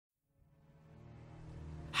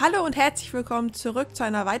Hallo und herzlich willkommen zurück zu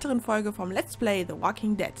einer weiteren Folge vom Let's Play The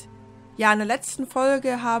Walking Dead. Ja, in der letzten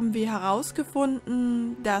Folge haben wir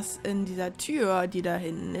herausgefunden, dass in dieser Tür, die da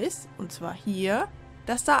hinten ist, und zwar hier,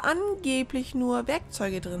 dass da angeblich nur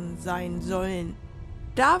Werkzeuge drin sein sollen.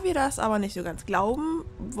 Da wir das aber nicht so ganz glauben,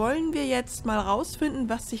 wollen wir jetzt mal rausfinden,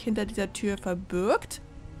 was sich hinter dieser Tür verbirgt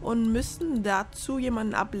und müssen dazu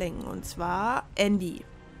jemanden ablenken, und zwar Andy.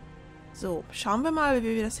 So, schauen wir mal,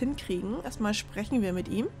 wie wir das hinkriegen. Erstmal sprechen wir mit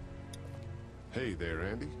ihm. Hey there,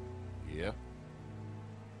 Andy. Yeah?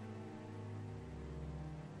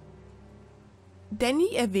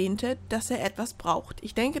 Danny erwähnte, dass er etwas braucht.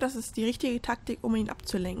 Ich denke, das ist die richtige Taktik, um ihn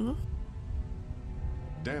abzulenken.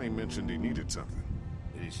 Danny mentioned he needed something.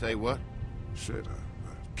 Did he say what? Shit,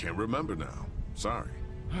 I can't remember now. Sorry.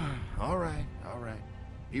 All right.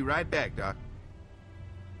 Be right back, Doc.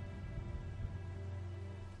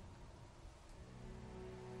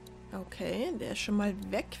 Okay, der ist schon mal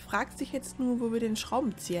weg. Fragt sich jetzt nur, wo wir den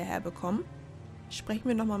Schraubenzieher herbekommen. Sprechen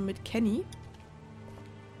wir nochmal mit Kenny.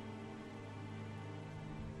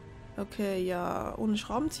 Okay, ja, ohne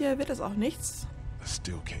Schraubenzieher wird das auch nichts. I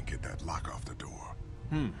still can't get that lock off the door.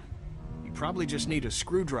 You probably just need a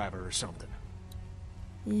screwdriver or something.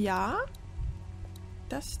 Ja,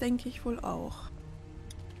 das denke ich wohl auch.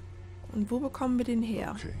 Und wo bekommen wir den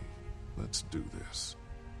her? Okay, let's do this.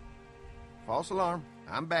 False alarm.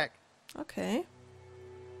 I'm back. Okay.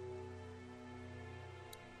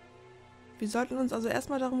 Wir sollten uns also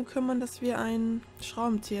erstmal darum kümmern, dass wir einen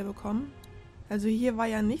Schraubenzieher bekommen. Also hier war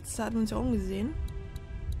ja nichts, da hatten wir uns ja umgesehen.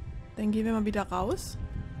 Dann gehen wir mal wieder raus.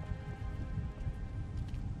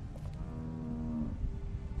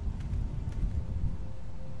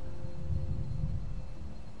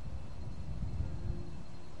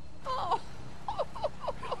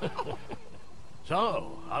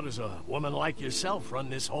 So, how does a woman like yourself run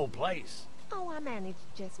this whole place? Oh, I managed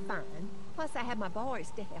just fine. Plus, I had my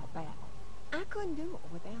boys to help out. I couldn't do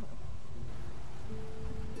it without them.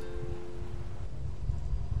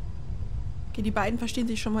 Okay, die beiden verstehen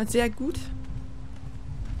sich schon mal sehr gut.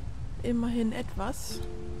 Immerhin etwas.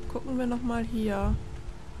 Gucken wir nochmal hier.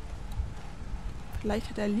 Vielleicht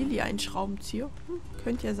hat der Lilly einen Schraubenzieher.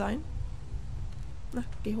 Könnte ja sein. Na,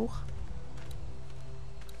 geh hoch.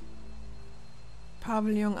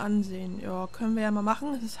 Pavillon ansehen. Ja, können wir ja mal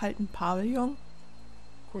machen. Es ist halt ein Pavillon.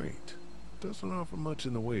 Great. Doesn't offer much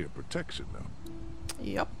in the way of protection, though.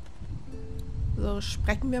 Ja. So,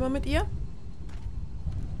 sprechen wir mal mit ihr.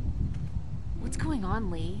 What's going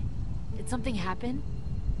on, Lee? Did something happen?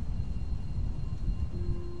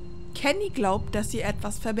 Kenny glaubt, dass sie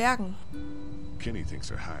etwas verbergen. Kenny thinks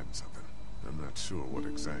they're hiding something. I'm not sure what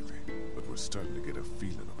exactly, but we're starting to get a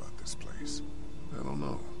feeling about this place. I don't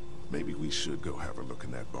know. Maybe we should go have a look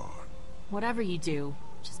in that barn. Whatever you do,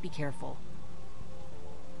 just be careful.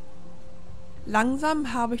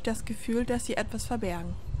 Langsam habe ich das Gefühl, dass sie etwas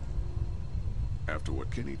verbergen. After what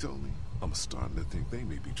Kenny told me, I'm starting to think they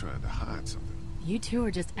may be trying to hide something. You two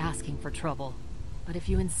are just asking for trouble. But if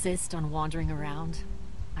you insist on wandering around,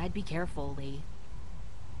 I'd be careful, Lee.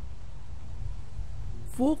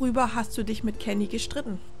 Worüber hast du dich mit Kenny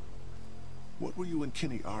gestritten? What were you and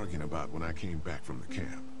Kenny arguing about when I came back from the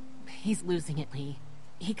camp? He's losing it, Lee.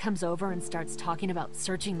 He comes over and starts talking about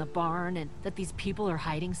searching the barn and that these people are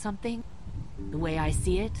hiding something. The way I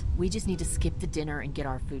see it, we just need to skip the dinner and get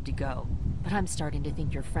our food to go. But I'm starting to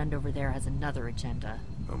think your friend over there has another agenda.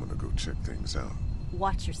 I'm gonna go check things out.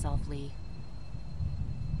 Watch yourself, Lee.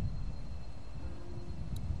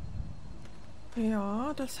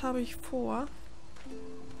 Ja, das habe ich vor.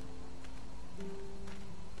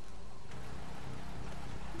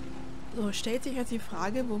 So, stellt sich jetzt die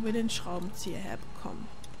Frage, wo wir den Schraubenzieher herbekommen.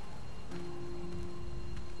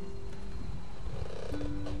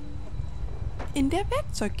 In der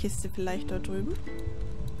Werkzeugkiste vielleicht dort drüben?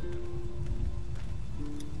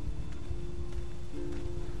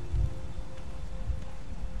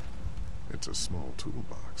 It's a small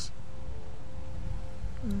toolbox.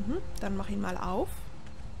 Dann mach ihn mal auf.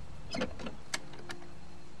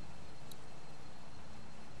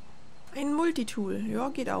 Ein Multitool. Ja,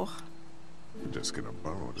 geht auch. I'm just gonna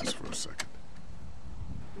borrow this for a second.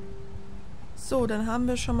 So, dann haben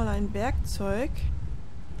wir schon mal ein Werkzeug.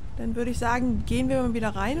 Dann würde ich sagen, gehen wir mal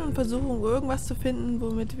wieder rein und versuchen irgendwas zu finden,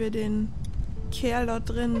 womit wir den Kerl dort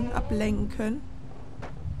drin ablenken können.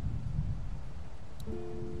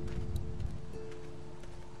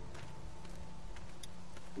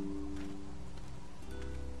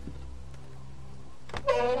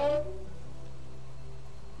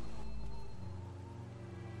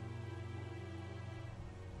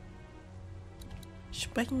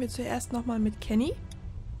 Sprechen wir zuerst nochmal mit Kenny.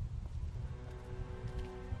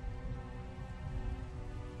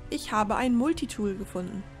 Ich habe ein Multitool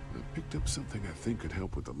gefunden. I picked up something I think could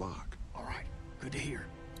help with the lock. All right, good to hear.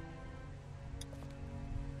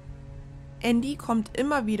 Andy kommt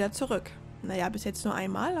immer wieder zurück. Naja, bis jetzt nur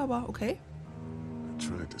einmal, aber okay. I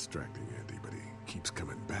tried distracting Andy, but he keeps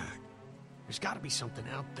coming back. There's got to be something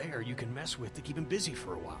out there you can mess with to keep him busy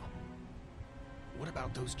for a while. What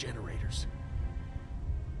about those generators?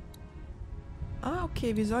 Ah,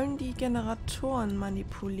 okay, wir sollen die Generatoren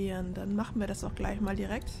manipulieren. Dann machen wir das auch gleich mal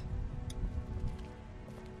direkt.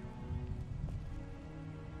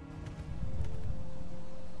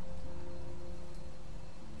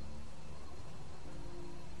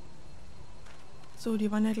 So,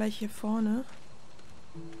 die waren ja gleich hier vorne.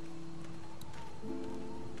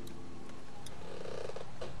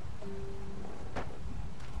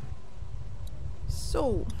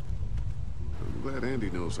 So. I'm glad Andy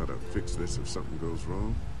knows how to fix this if something goes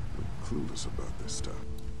wrong. I'm clueless about this stuff.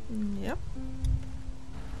 Ja.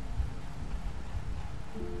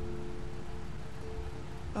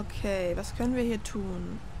 Okay, was können wir hier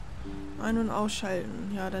tun? Ein- und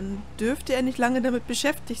ausschalten. Ja, dann dürfte er nicht lange damit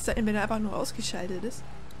beschäftigt sein, wenn er einfach nur ausgeschaltet ist.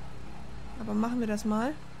 Aber machen wir das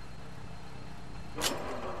mal.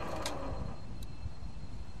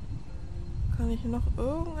 Kann ich noch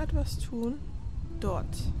irgendetwas tun?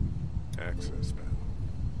 Dort. Access panel.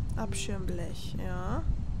 Abschirmblech, ja.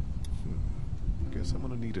 Guess I'm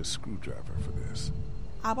gonna need a screwdriver for this.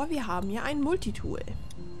 Aber wir haben ja ein Multitool.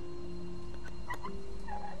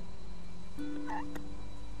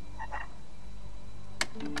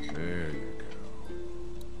 There you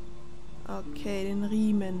go. Okay, den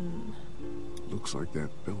Riemen. Looks like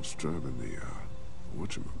that belt's driving the,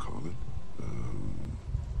 whatchamacallit?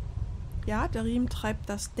 Ja, der Riemen treibt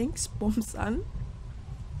das Dingsbums an.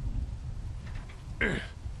 That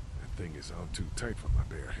thing is on too tight for my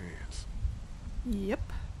bare hands. Yep.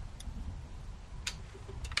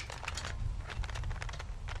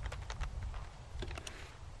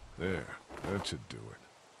 There, that should do it.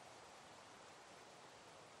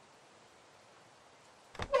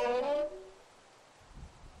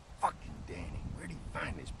 Fucking Danny, where'd he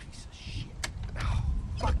find this piece of shit? Oh,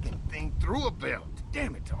 fucking thing through a belt.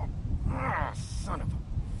 Damn it all. Oh, son of a...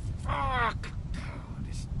 Fuck! Oh,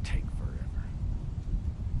 this take forever.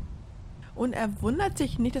 Und er wundert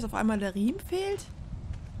sich nicht, dass auf einmal der Riemen fehlt?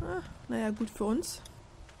 Ah, naja, gut für uns.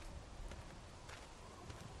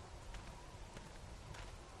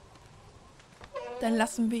 Dann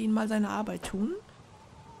lassen wir ihn mal seine Arbeit tun.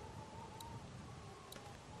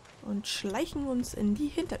 Und schleichen uns in die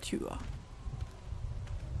Hintertür.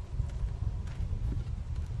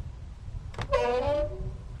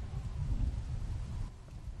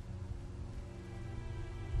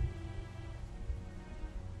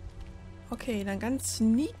 Okay, dann ganz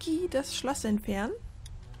sneaky das Schloss entfernen.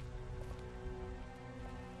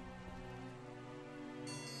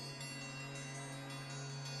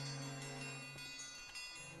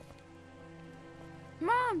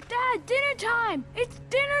 Mom, Dad, dinner time! It's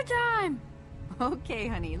dinner time! Okay,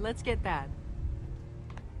 honey, let's get that.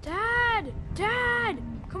 Dad! Dad!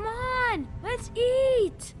 Come on! Let's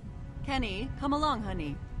eat! Kenny, come along,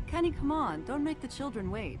 honey. Kenny, come on. Don't make the children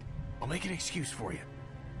wait. I'll make an excuse for you.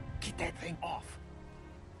 Get that thing off.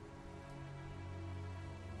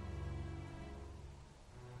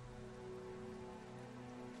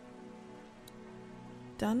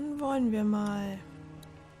 Dann wollen wir mal...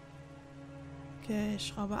 Okay,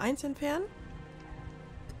 Schraube 1 entfernen.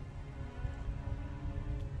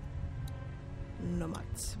 Nummer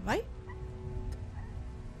 2.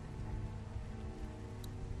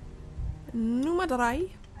 Nummer 3.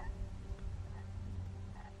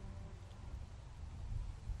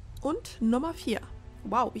 Und Nummer 4.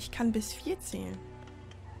 Wow, ich kann bis 4 zählen.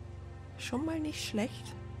 Schon mal nicht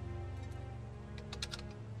schlecht.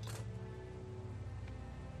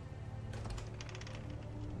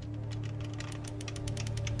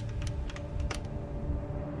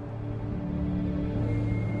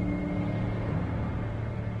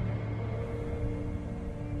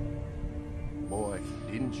 Boy,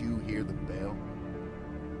 didn't you hear the bell?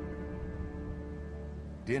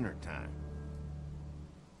 Dinner time.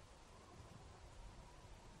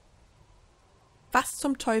 Was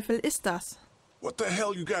zum Teufel ist das? What the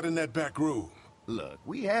hell you got in that back room? Look,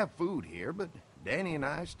 we have food here, but Danny and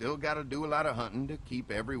I still gotta do a lot of hunting to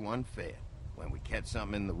keep everyone fed. When we catch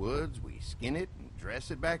something in the woods, we skin it and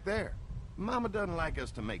dress it back there. Mama doesn't like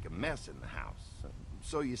us to make a mess in the house,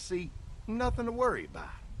 so you see, nothing to worry about.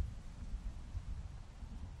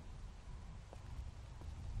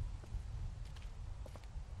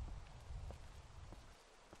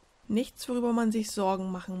 Nichts, worüber man sich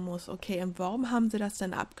Sorgen machen muss. Okay, und warum haben sie das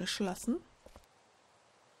denn abgeschlossen?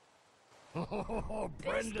 Oh,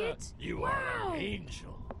 Brenda, Biscuits? you are Wow. an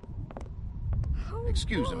angel. Oh,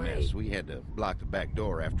 Excuse the boy. mess. We had to block the back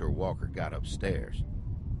door after Walker got upstairs.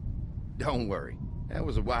 Don't worry. That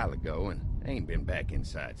was a while ago, and I ain't been back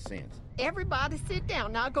inside since. Everybody sit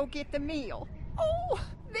down. I'll go get the meal. Oh,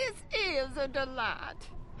 this is a delight.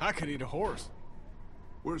 I could eat a horse.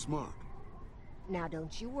 Where's Mark? Now,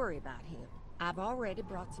 don't you worry about him. I've already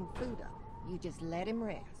brought some food up. You just let him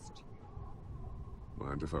rest.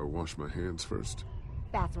 Mind if I wash my hands first?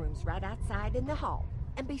 Bathroom's right outside in the hall.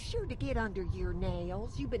 And be sure to get under your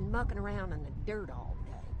nails. You've been mucking around in the dirt all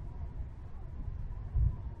day.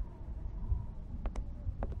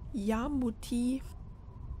 Ja, Mutti.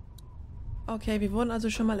 Okay, wir wurden also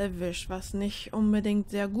schon mal erwischt, was nicht unbedingt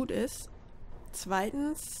sehr gut ist.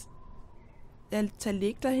 Zweitens, er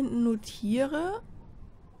zerlegt da hinten nur Tiere,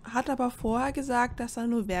 hat aber vorher gesagt, dass da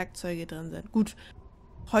nur Werkzeuge drin sind. Gut,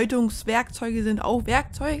 Häutungswerkzeuge sind auch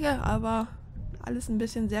Werkzeuge, aber alles ein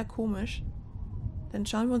bisschen sehr komisch. Dann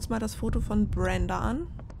schauen wir uns mal das Foto von Brenda an.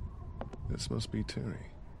 This must be Terry.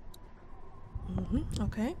 Mhm,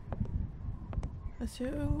 okay. Ist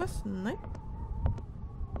hier irgendwas? Nein.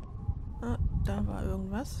 Ah, da war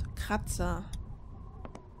irgendwas. Kratzer.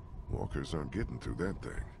 Walkers aren't getting through that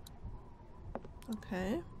thing.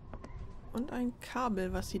 Okay. Und ein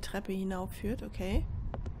Kabel, was die Treppe hinaufführt. Okay.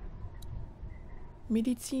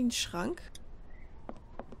 Medizinschrank.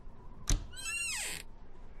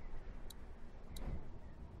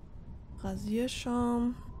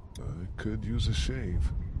 Rasierschaum. I could use a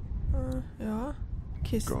shave. Ja.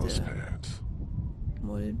 Kiste. Gauze pads.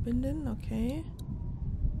 Mullbinden, okay.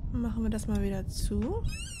 Machen wir das mal wieder zu.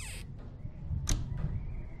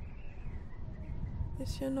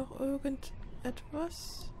 Ist hier noch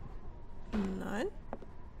irgendetwas? Nein.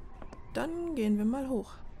 Dann gehen wir mal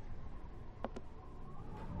hoch.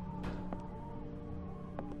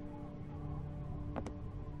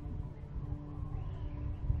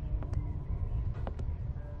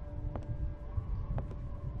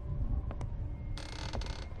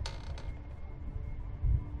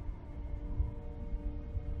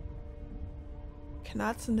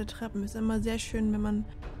 Knarzende Treppen ist immer sehr schön, wenn man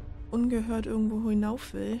ungehört irgendwo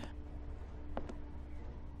hinauf will.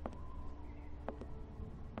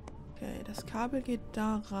 Okay, das Kabel geht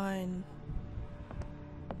da rein.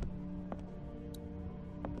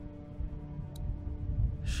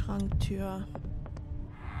 Schranktür.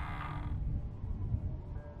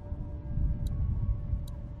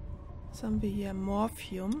 Was haben wir hier?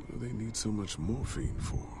 Morphium. What do they need so much morphine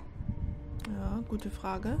for? Ja, gute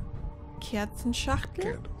Frage.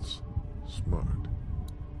 Kerzenschachtel. Candles. Smart.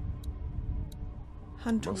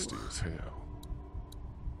 Handtuch. Musty as hell.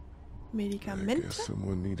 I Medikamente. guess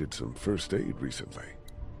someone needed some first aid recently.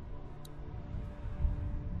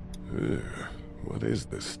 Ugh, what is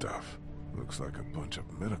this stuff? Looks like a bunch of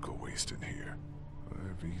medical waste in here.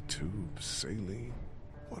 IV tubes, saline.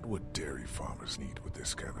 What would dairy farmers need with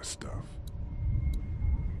this kind of stuff?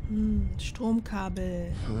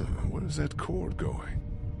 Stromkabel. Where is that cord going?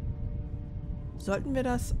 Sollten wir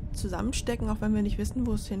das zusammenstecken, auch wenn wir nicht wissen,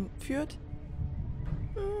 wo es hinführt?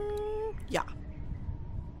 Ja.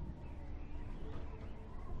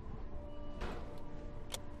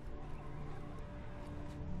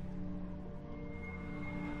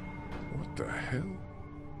 What the hell?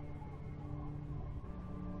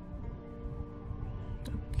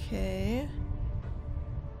 Okay.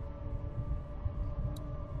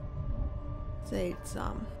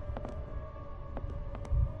 Seltsam.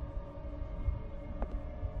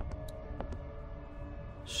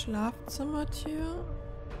 Schlafzimmertür.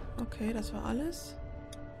 Okay, das war alles.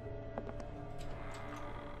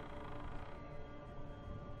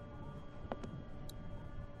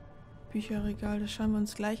 Bücherregal, das schauen wir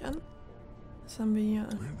uns gleich an. Was haben wir hier?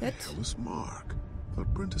 Where the Bett. hell is Mark?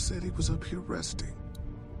 Thought Brenda said he was up here resting.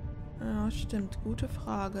 Ja, stimmt. Gute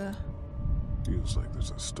Frage. Feels like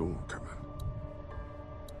there's a storm coming.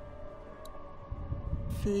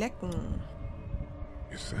 Flecken.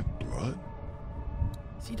 Is that blood?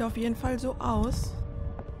 Sieht auf jeden Fall so aus.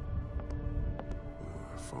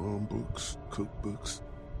 Farm books, cookbooks.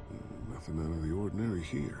 Nothing out of the ordinary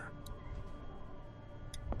here.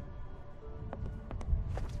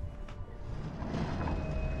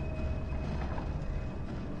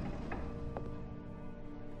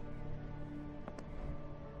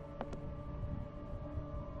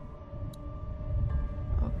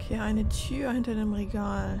 Okay, eine Tür hinter dem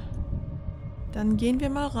Regal. Dann gehen wir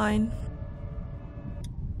mal rein.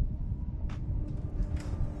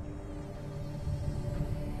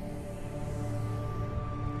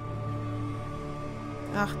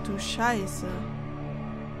 Ach du Scheiße.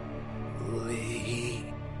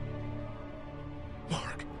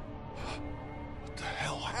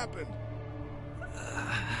 happened?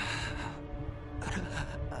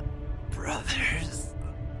 Brothers.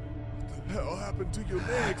 What the hell happened to your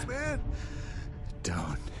legs, man?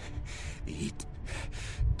 Don't eat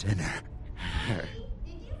dinner.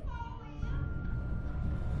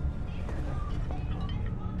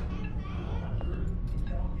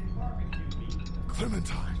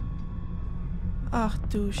 Clementine. Ach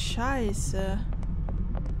du Scheiße.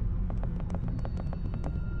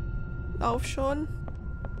 Lauf schon.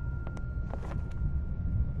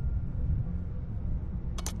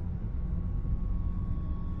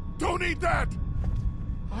 Don't eat that!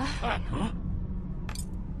 Huh?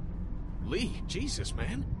 Lee, Jesus,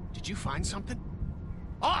 man. Did you find something?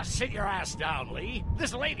 Oh, sit your ass down, Lee.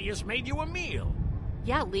 This lady has made you a meal.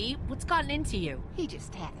 Yeah, Lee, what's gotten into you? He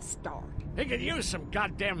just had a start. He could use some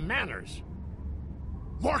goddamn manners.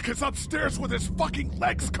 Mark is upstairs with his fucking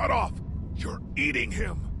legs cut off! You're eating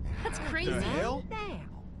him! That's crazy. The hell? Now.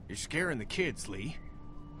 You're scaring the kids, Lee.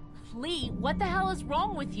 Lee, what the hell is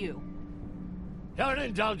wrong with you? Don't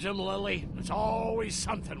indulge him, Lily. There's always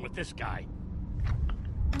something with this guy.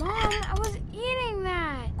 Mom, I was eating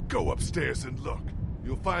that. Go upstairs and look.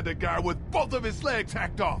 You'll find a guy with both of his legs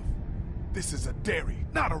hacked off. This is a dairy,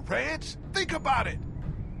 not a ranch. Think about it.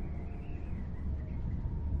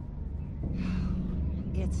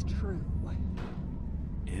 It's true.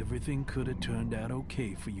 Everything could have turned out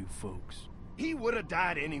okay for you folks. He would have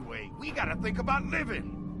died anyway. We gotta think about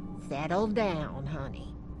living. Settle down,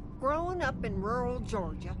 honey. Growing up in rural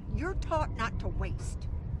Georgia, you're taught not to waste.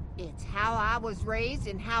 It's how I was raised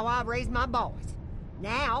and how I raised my boys.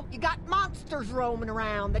 Now, you got monsters roaming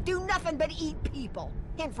around that do nothing but eat people.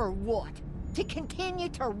 And for what? To continue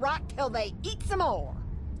to rot till they eat some more.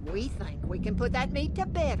 We think we can put that meat to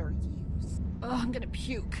better use. Oh, I'm gonna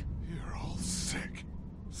puke. You're all sick.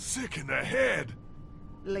 Sick in the head.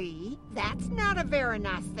 Lee, that's not a very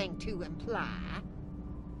nice thing to imply.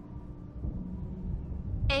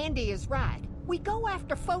 Andy is right. We go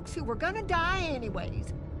after folks who were gonna die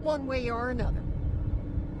anyways, one way or another.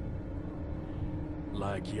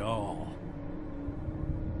 Like y'all.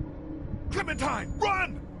 Clementine,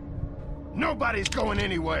 run! Nobody's going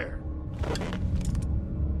anywhere.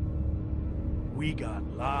 We got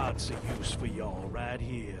lots of use for y'all right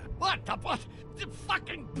here. What the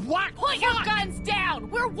fucking what? Put your guns down!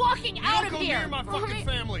 We're walking out of Don't go here! near my fucking Mommy,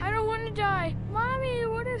 family. I don't want to die. Mommy,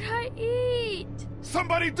 what did I eat?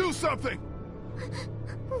 Somebody do something!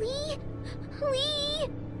 Lee? Lee?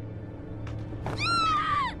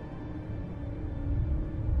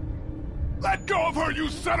 Let go of her, you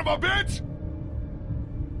son of a bitch!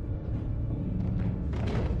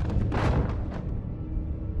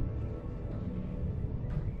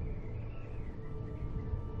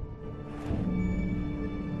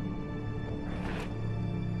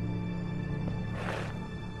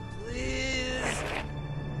 Please.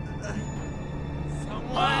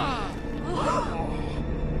 Someone.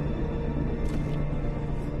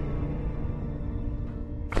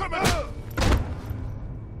 Come out!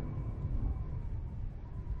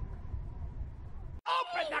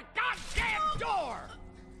 Open the goddamn door!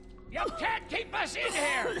 You can't keep us in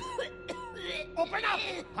here! Open up!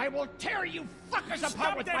 I will tear you fuckers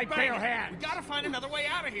apart with my bare hands! We gotta find another way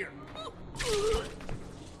out of here.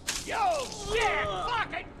 You sick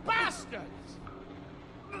fucking bastards!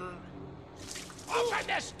 Open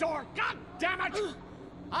this door, god damn it!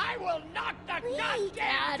 I will knock the goddamn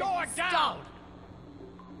Dad, door down!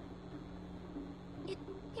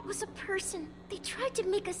 It was a person. They tried to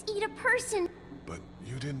make us eat a person. But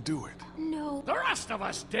you didn't do it. No. The rest of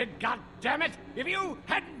us did, god damn it! If you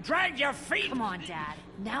hadn't dragged your feet! Come on, Dad.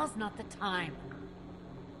 Now's not the time.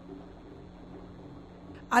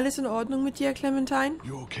 Alles in Ordnung mit dir, Clementine?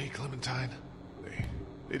 You okay, Clementine?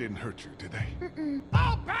 They didn't hurt you, did they?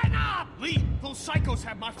 Open up! Lee, those psychos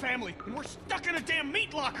have my family, and we're stuck in a damn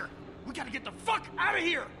meat locker. We gotta get the fuck out of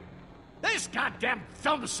here. This goddamn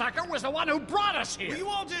film sucker was the one who brought us here! Will you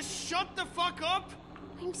all just shut the fuck up?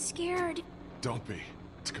 I'm scared. Don't be.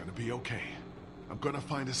 It's gonna be okay. I'm gonna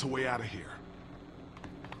find us a way out of here.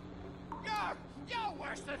 You're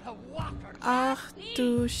worse than a walker! Ach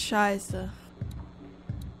du Scheiße.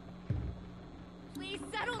 Please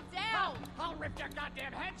settle down! I'll rip their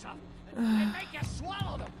goddamn heads off and make you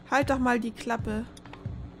swallow them! Halt doch mal die Klappe.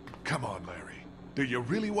 Come on, Larry. Do you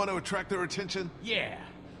really want to attract their attention? Yeah,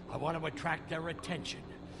 I want to attract their attention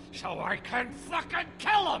so I can fucking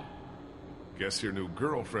kill them! Guess your new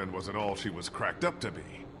girlfriend wasn't all she was cracked up to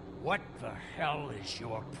be. What the hell is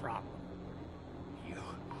your problem? You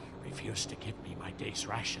refused to give me my day's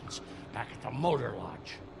rations back at the motor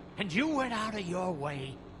lodge. And you went out of your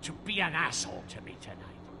way to be an asshole to me tonight.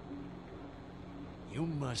 You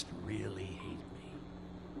must really hate me.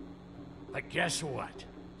 But guess what?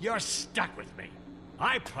 You're stuck with me.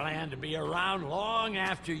 I plan to be around long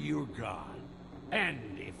after you're gone. And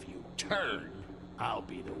if you turn, I'll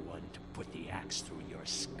be the one to put the axe through your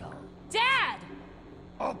skull. Dad!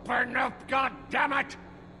 Open up, goddammit!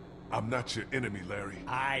 I'm not your enemy, Larry.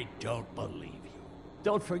 I don't believe you.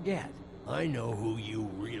 Don't forget, I know who you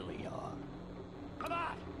really are. Come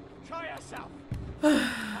on, show yourself.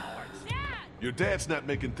 Dad! Your dad's not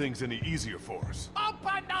making things any easier for us.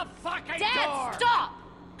 Open the fucking Dad, door! stop!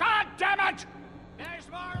 God damn it! There's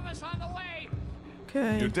more of us on the way. Your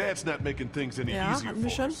Okay. dad's not making things any easier hatten wir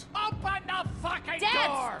for schon. us. Open the fucking door!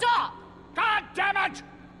 Dad, stop! God damn it!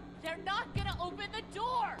 They're not gonna open the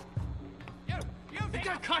door! They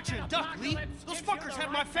got Kashy and Duck, Lee. Those fuckers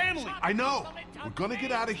have my family. I know. We're gonna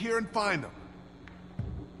get out of here and find them.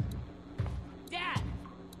 Dad,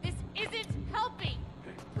 this isn't helping!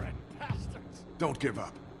 Bred bastards. Don't give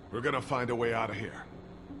up. We're gonna find a way out of here.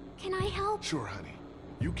 Can I help? Sure, honey.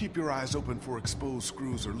 You keep your eyes open for exposed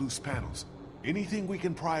screws or loose panels. Anything we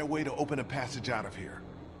can pry away to open a passage out of here.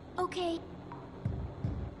 Okay.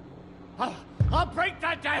 I'll break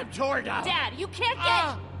that damn door down. Dad, you can't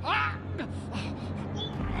get...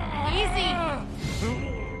 Easy!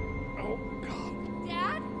 Oh, God.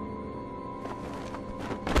 Dad?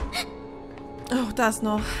 Oh, das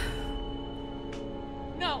noch.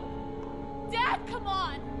 No! Dad, come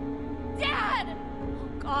on! Dad!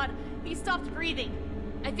 Oh, God, he stopped breathing.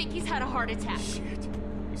 I think he's had a heart attack. Shit.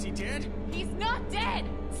 Is he dead? He's not dead!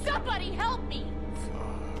 Somebody help me!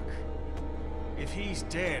 Fuck. If he's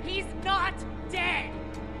dead, He's not dead!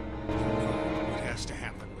 what has to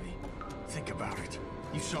happen, Lee? Think about it.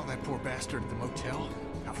 You saw that poor bastard at the motel?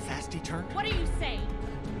 How fast he turned? What are you saying?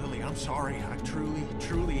 Lily, I'm sorry. I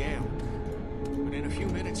truly am. But in a few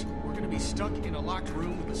minutes, we're gonna be stuck in a locked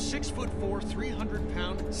room with a 6'4",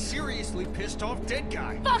 300-pound, seriously pissed off dead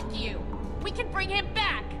guy. Fuck you! We can bring him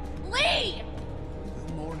back! Lee!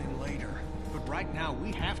 We'll mourn him later. But right now,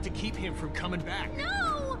 we have to keep him from coming back.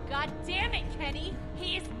 No! God damn it, Kenny!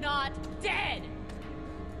 He's not dead!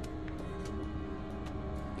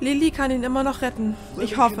 Lily kann ihn immer noch retten. Lily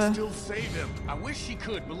Ich can hoffe. still save him. I wish she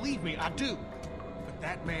could, believe me, I do. But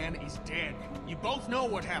that man is dead. You both know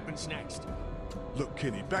what happens next. Look,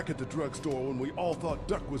 Kenny, back at the drugstore when we all thought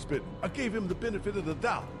Duck was bitten, I gave him the benefit of the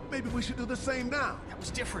doubt. Maybe we should do the same now. That was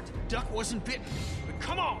different. Duck wasn't bitten. But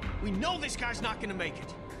come on, we know this guy's not gonna make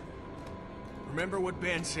it. Remember what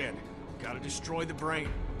Ben said. Gotta destroy the brain.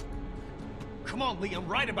 Come on, Lee, I'm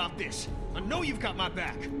right about this. I know you've got my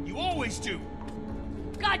back. You always do.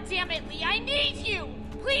 God damn it, Lee, I need you!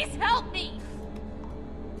 Please help me!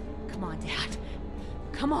 Come on, Dad.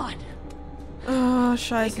 Come on. Oh,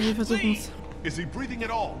 scheiße, wir versuchen's. Is he breathing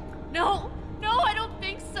at all? No, I don't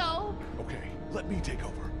think so. Okay, let me take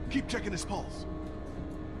over. Keep checking his pulse.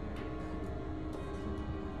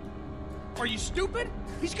 Are you stupid?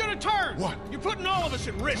 He's gonna turn! What? You're putting all of us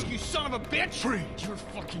at risk, you son of a bitch! Freeze! You're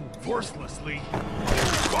fucking worthless, Lee.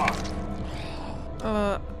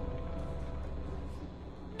 Aber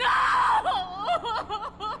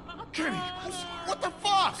Kenny, what the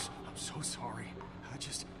fuck? I'm so sorry.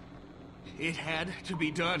 It had to be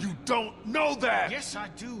done. You don't know that! Yes, I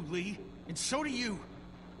do, Lee. And so do you.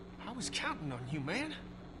 I was counting on you, man.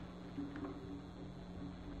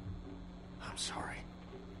 I'm sorry.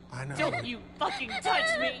 I know. Don't you fucking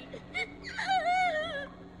touch me!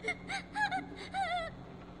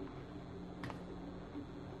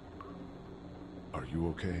 Are you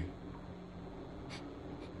okay?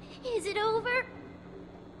 Is it over?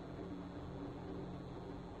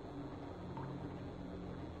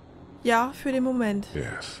 ja, für den Moment.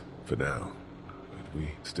 Yes, for now. But we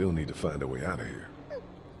still need to find a way out of here.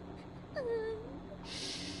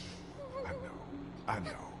 I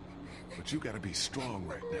know. But you gotta be strong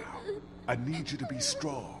right now. I need you to be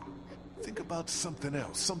strong. Think about something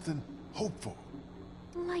else, something hopeful.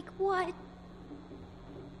 Like what?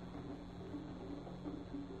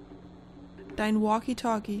 Dein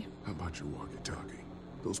Walkie-Talkie. How about your walkie-talkie?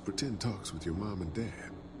 Those pretend talks with your mom and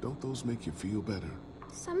dad. Don't those make you feel better?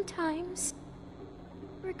 Sometimes.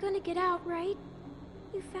 We're gonna get out, right?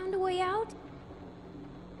 You found a way out?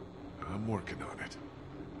 I'm working on it.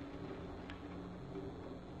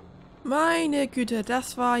 Meine Güte,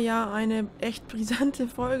 das war ja eine echt brisante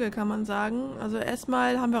Folge, kann man sagen. Also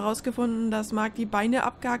erstmal haben wir herausgefunden, dass Mark die Beine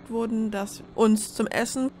abgehackt wurden, dass uns zum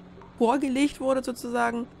Essen vorgelegt wurde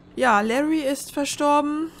sozusagen. Ja, Larry ist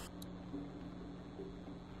verstorben.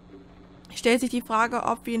 Stellt sich die Frage,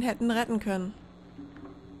 ob wir ihn hätten retten können.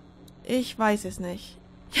 Ich weiß es nicht.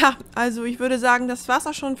 Ja, also ich würde sagen, das war's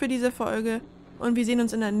auch schon für diese Folge. und wir sehen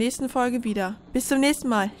uns in der nächsten Folge wieder. Bis zum nächsten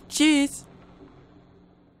Mal. Tschüss!